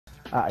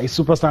a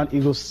Superstar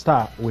Eagles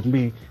star with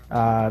me,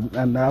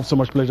 and I have so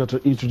much pleasure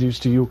to introduce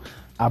to you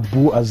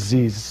Abu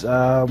Azeez.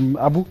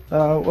 Abu,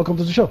 welcome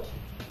to the show.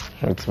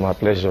 It's my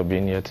pleasure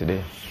being here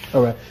today.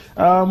 All right.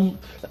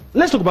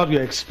 Let's talk about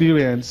your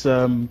experience.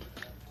 I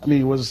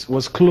mean, it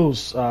was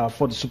close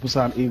for the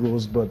Superstar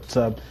Eagles, but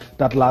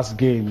that last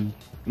game,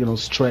 you know,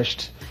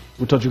 stretched.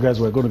 We thought you guys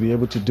were going to be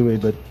able to do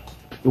it, but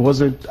it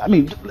wasn't. I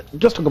mean,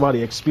 just talk about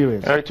the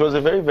experience. It was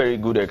a very, very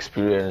good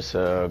experience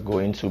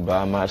going to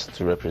Bahamas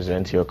to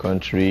represent your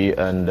country.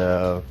 And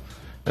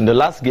in the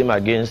last game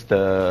against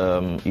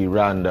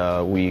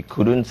Iran, we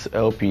couldn't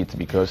help it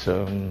because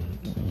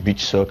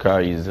beach soccer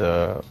is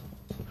a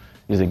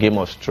game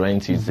of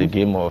strength. It's a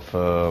game of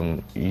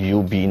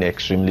you being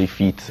extremely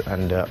fit.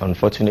 And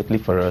unfortunately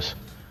for us,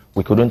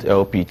 we couldn't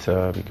help it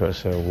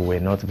because we were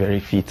not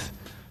very fit.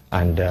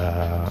 And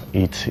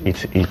it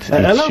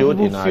showed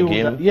in our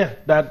game.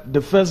 That the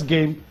first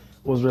game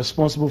was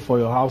responsible for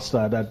your house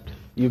start. That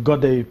you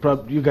got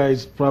you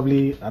guys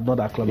probably are not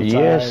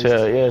acclimatized.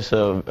 Yes.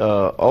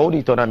 All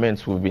the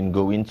tournaments we've been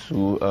going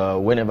to,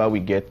 whenever we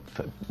get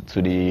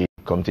to the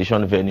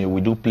competition venue,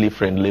 we do play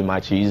friendly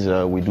matches.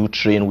 We do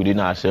train within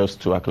ourselves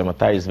to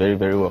acclimatize very,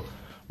 very well.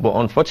 But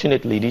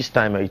unfortunately, this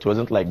time it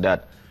wasn't like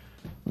that.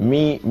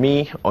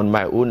 Me on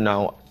my own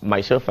now,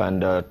 myself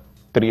and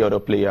 3 other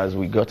players,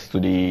 we got to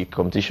the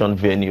competition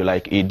venue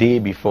like a day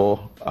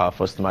before our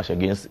first match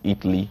against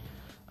Italy.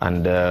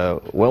 And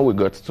when we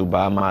got to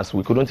Bahamas,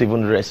 we couldn't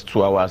even rest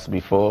 2 hours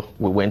before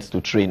we went to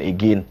train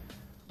again.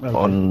 Okay.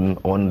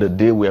 On the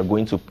day we are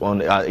going to,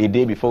 a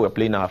day before we're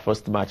playing our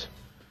first match.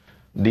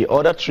 The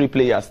other 3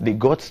 players, they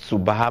got to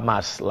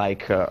Bahamas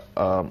like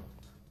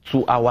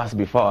 2 hours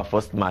before our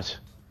first match.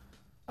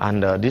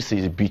 And this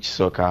is beach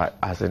soccer,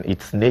 as in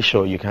its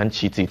nature, you can't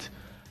cheat it.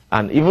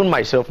 And even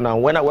myself now,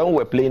 when we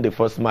were playing the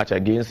first match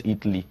against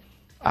Italy,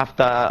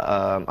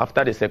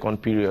 after the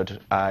second period,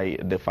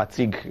 the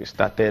fatigue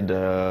started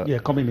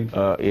coming in.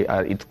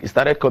 It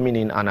started coming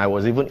in, and I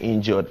was even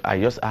injured. I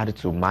just had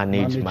to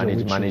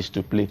manage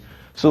to play.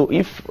 So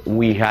if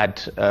we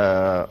had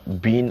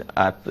been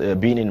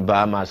in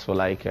Bahamas for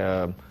like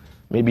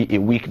maybe a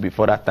week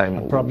before that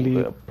time,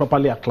 probably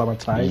properly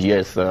acclimatized.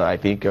 Yes, I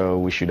think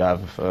we should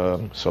have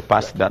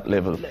surpassed that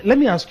level. Let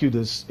me ask you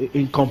this: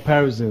 in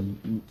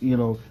comparison, you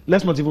know,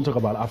 let's not even talk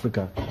about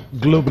Africa.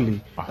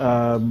 Globally,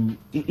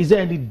 is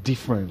there any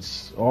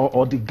difference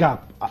or the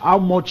gap? How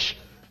much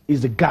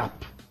is the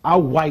gap? How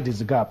wide is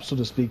the gap, so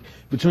to speak,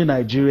 between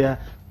Nigeria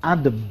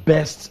and the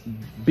best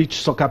beach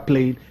soccer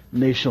playing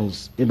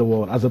nations in the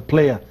world as a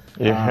player?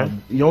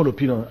 Your own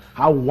opinion,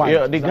 how wide?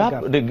 Yeah,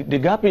 the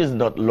gap is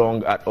not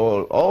long at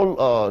all.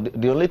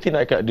 The only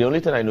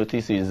thing I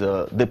notice is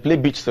they play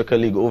beach soccer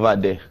league over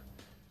there,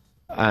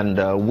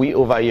 and we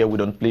over here we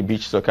don't play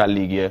beach soccer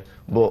league here.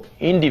 But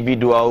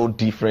individual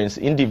difference,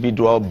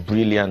 individual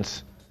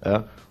brilliance,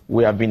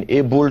 we have been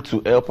able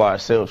to help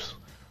ourselves.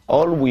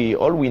 All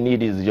we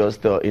need is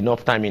just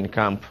enough time in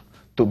camp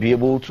to be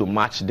able to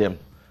match them.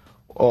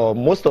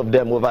 Most of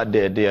them over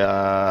there, they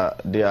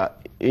are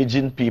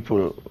aging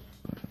people.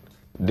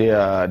 They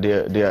are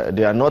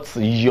not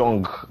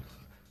young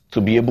to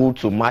be able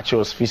to match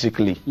us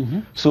physically.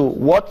 So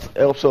what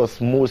helps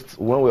us most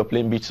when we're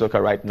playing beach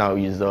soccer right now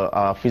is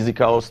our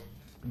physicals.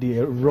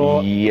 The raw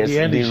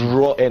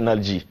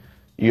energy.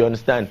 You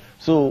understand?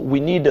 So we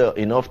need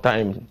enough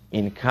time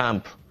in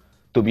camp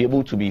to be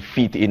able to be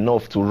fit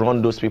enough to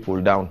run those people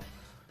down.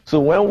 So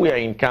when we are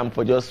in camp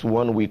for just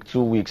 1 week,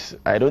 2 weeks,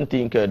 I don't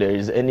think there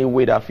is any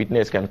way that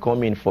fitness can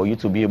come in for you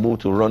to be able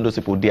to run those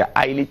people. They are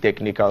highly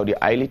technical, they are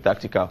highly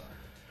tactical.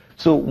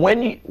 So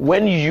when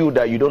you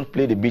don't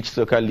play the beach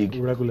soccer league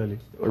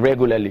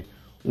regularly,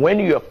 when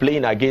you are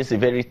playing against a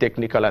very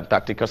technical and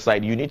tactical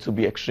side, you need to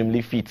be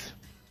extremely fit.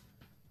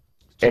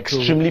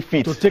 Extremely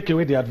fit. To take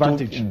away the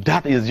advantage.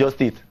 That is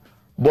just it.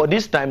 But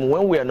this time,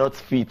 when we are not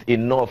fit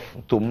enough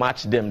to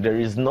match them, there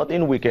is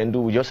nothing we can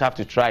do. We just have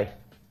to try.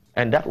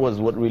 And that was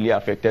what really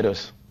affected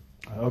us.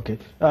 Okay.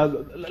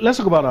 Let's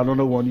talk about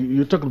another one.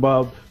 You talked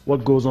about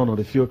what goes on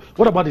the field.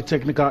 What about the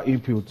technical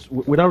inputs?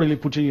 Without really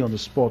putting you on the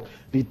spot,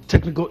 the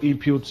technical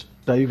inputs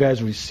that you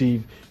guys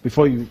receive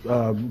before you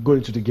go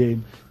into the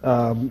game,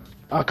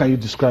 how can you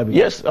describe it?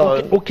 Yes.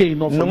 Okay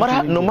enough. No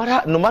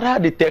matter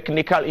the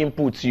technical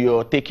inputs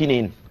you're taking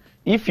in,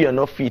 if you're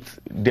not fit,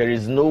 there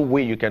is no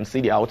way you can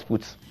see the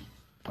outputs.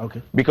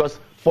 Okay. Because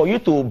for you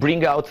to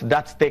bring out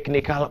that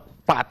technical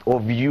part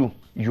of you,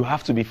 you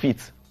have to be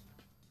fit.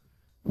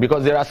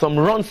 Because there are some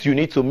runs you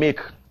need to make.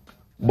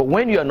 But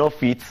when you are not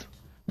fit,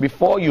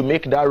 before you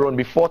make that run,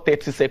 before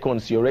 30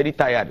 seconds, you're already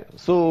tired.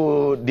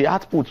 So the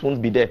output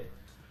won't be there.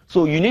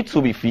 So you need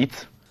to be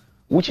fit,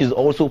 which is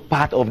also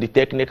part of the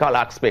technical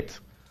aspect.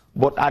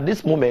 But at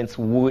this moment,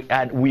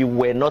 we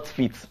were not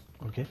fit.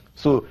 Okay.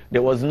 So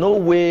there was no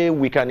way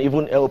we can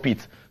even help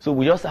it. So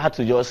we just had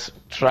to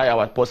try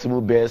our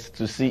possible best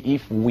to see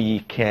if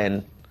we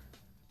can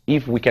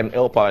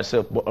help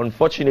ourselves. But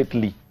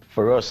unfortunately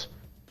for us,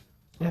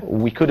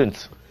 we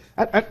couldn't.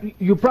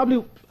 You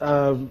probably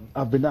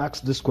have been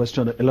asked this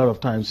question a lot of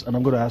times, and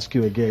I'm going to ask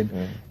you again.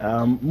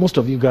 Most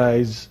of you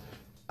guys,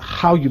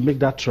 how you make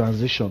that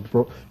transition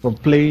from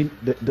playing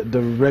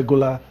the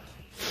regular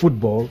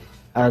football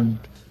and,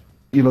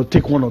 you know,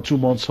 take 1 or 2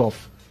 months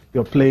off.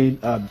 You're playing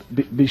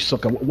beach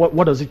soccer.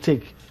 What does it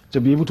take to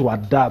be able to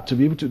adapt, to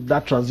be able to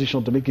that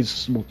transition, to make it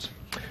smooth?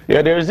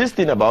 Yeah, there is this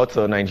thing about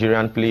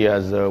Nigerian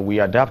players. We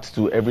adapt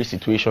to every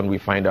situation we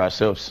find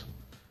ourselves.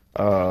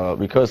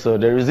 Because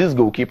there is this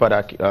goalkeeper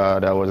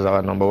that was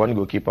our #1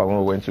 goalkeeper when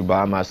we went to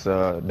Bahamas,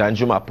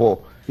 Danjuma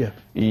Paul. Yeah.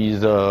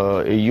 He's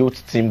a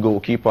youth team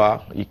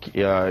goalkeeper.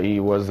 He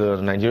was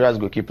Nigeria's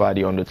goalkeeper at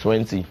the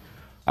under-20.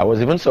 I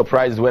was even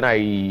surprised when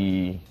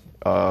I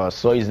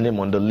saw his name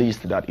on the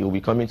list that he'll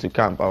be coming to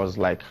camp. I was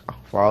like,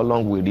 for how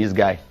long will this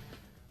guy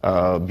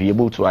be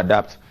able to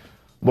adapt?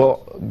 But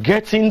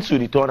getting to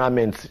the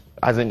tournament,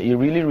 as in, it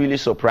really, really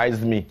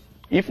surprised me.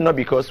 If not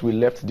because we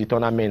left the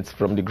tournament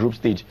from the group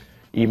stage,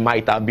 he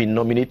might have been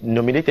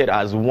nominated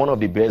as one of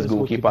the best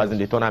goalkeepers in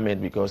the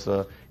tournament, because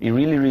he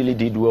really, really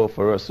did well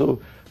for us. So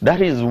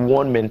that is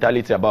one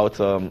mentality about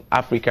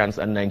Africans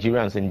and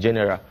Nigerians in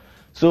general.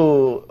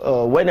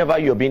 So whenever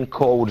you're being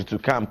called to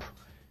camp,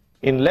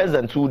 in less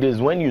than 2 days,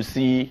 when you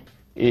see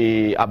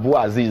Abu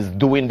Azeez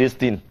doing this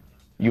thing,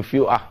 you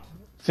feel,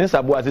 since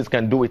Abu Azeez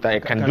can do it, I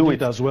can do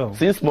it as well.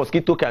 Since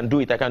Mosquito can do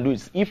it, I can do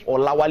it. If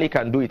Olawale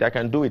can do it, I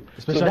can do it.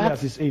 Especially at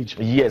his age.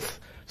 Yes.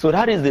 So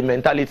that is the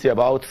mentality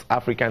about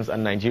Africans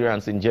and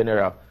Nigerians in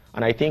general.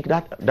 And I think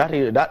that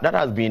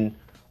has been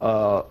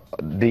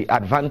the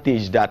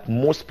advantage that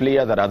most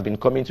players that have been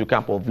coming to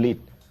camp of late,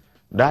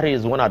 that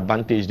is one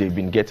advantage they've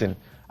been getting.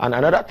 And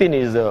another thing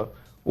is,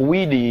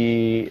 we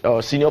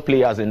the senior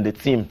players in the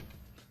team,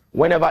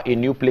 whenever a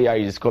new player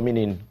is coming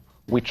in,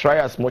 we try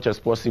as much as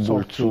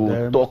possible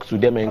to talk to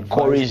them,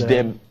 encourage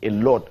them a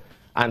lot,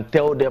 and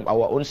tell them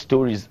our own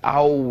stories,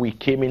 how we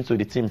came into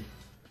the team.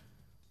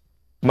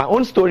 My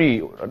own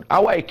story,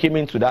 how I came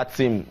into that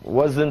team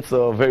wasn't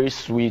very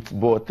sweet,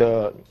 but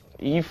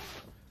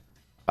if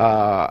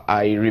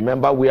I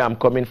remember where I'm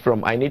coming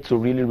from, I need to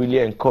really, really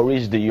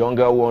encourage the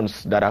younger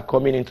ones that are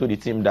coming into the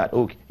team that,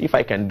 okay, if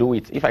I can do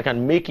it, if I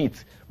can make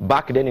it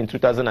back then in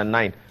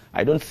 2009,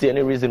 I don't see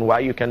any reason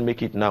why you can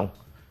make it now.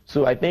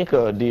 So I think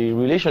the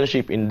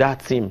relationship in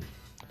that team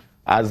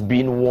has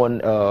been one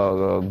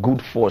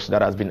good force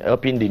that has been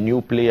helping the new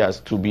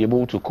players to be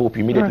able to cope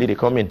immediately they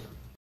come in.